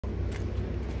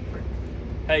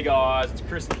Hey guys, it's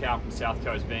Chris and Cal from South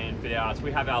Coast Van Fitouts.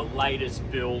 We have our latest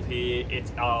build here.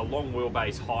 It's a long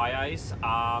wheelbase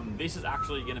Hiace. This is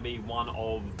actually going to be one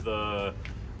of the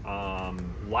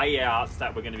layouts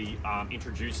that we're going to be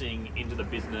introducing into the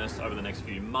business over the next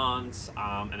few months,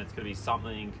 and it's going to be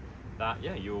something that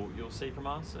you'll see from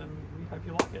us, and we hope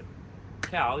you like it.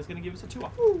 Cal is going to give us a tour.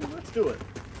 Ooh, let's do it.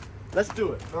 Let's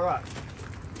do it. All right.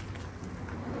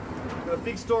 Got a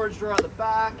big storage drawer at the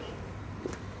back.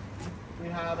 We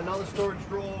have another storage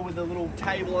drawer with a little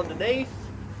table underneath.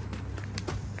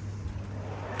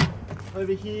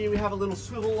 Over here we have a little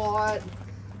swivel light,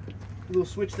 a little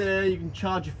switch there. You can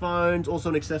charge your phones, also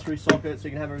an accessory socket so you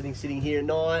can have everything sitting here at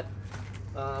night.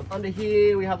 Under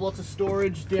here we have lots of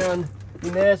storage down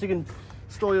in there so you can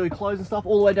store your clothes and stuff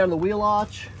all the way down to the wheel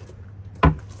arch.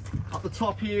 Up the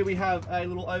top here we have a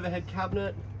little overhead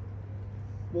cabinet,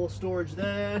 more storage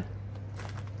there.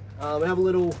 We have a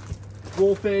little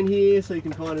wall fan here so you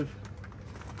can kind of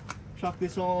chuck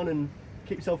this on and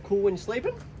keep yourself cool when you're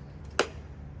sleeping.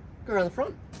 Go around the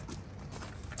front.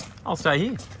 I'll stay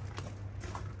here.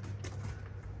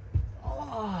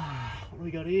 Oh, what do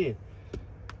we got here?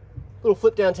 Little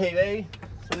flip down TV.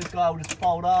 So this guy will just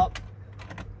fold up.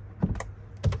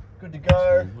 Good to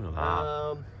go. Look at that.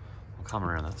 I'll come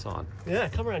around that side. Yeah,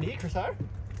 come around here, Chris.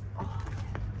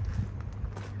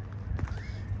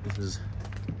 This is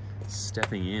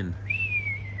stepping in.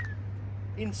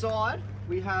 Inside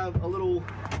we have a little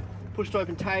push to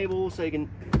open table so you can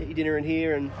get your dinner in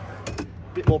here, and a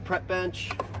bit more prep bench,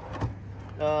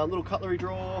 little cutlery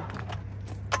drawer,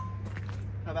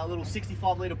 have our little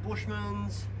 65 litre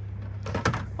Bushmans.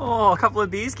 Oh, a couple of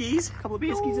beer skis. A couple of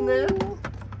beer skis in there.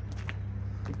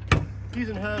 His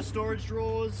and her storage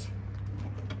drawers.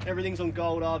 Everything's on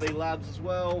Gold RV Labs as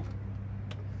well.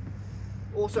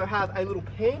 Also have a little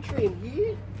pantry in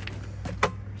here.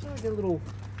 So I get a little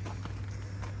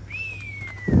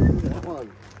that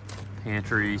one.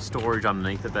 Pantry, storage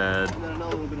underneath the bed. And then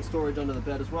another little bit of storage under the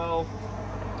bed as well.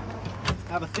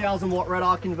 Have a 1000-watt red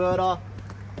arc converter.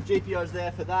 GPO's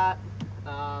there for that.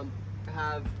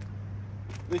 Have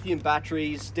lithium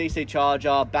batteries, DC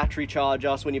charger, battery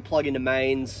charger. So when you plug into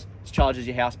mains, it charges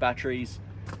your house batteries.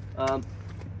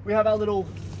 We have our little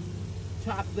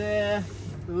tap there,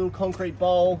 the little concrete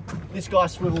bowl. This guy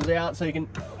swivels out so you can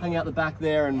hang out the back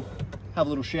there and have a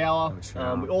little shower.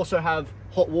 We also have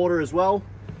hot water as well.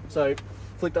 So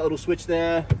flick that little switch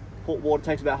there. Hot water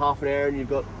takes about half an hour and you've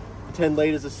got 10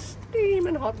 litres of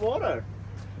steaming hot water.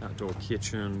 Outdoor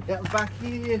kitchen. Out the back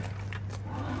here.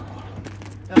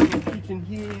 Outdoor kitchen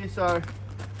here. So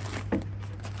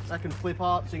that can flip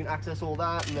up so you can access all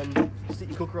that, and then stick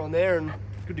your cooker on there and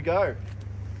good to go.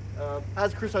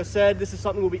 As Chriso said, this is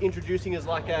something we'll be introducing as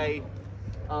like a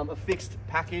fixed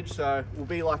package, so we'll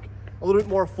be like a little bit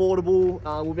more affordable.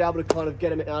 We'll be able to kind of get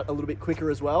them out a little bit quicker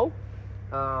as well.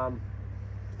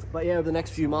 But yeah, over the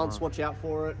next few months, watch out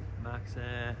for it. Max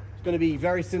Air. It's going to be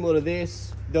very similar to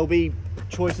this. There'll be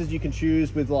choices you can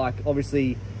choose with, like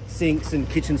obviously sinks and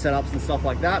kitchen setups and stuff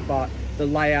like that, but the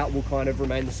layout will kind of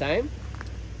remain the same.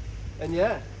 And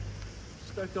yeah,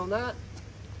 stoked on that.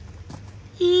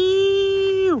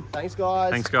 Ew. Thanks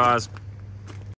guys. Thanks guys.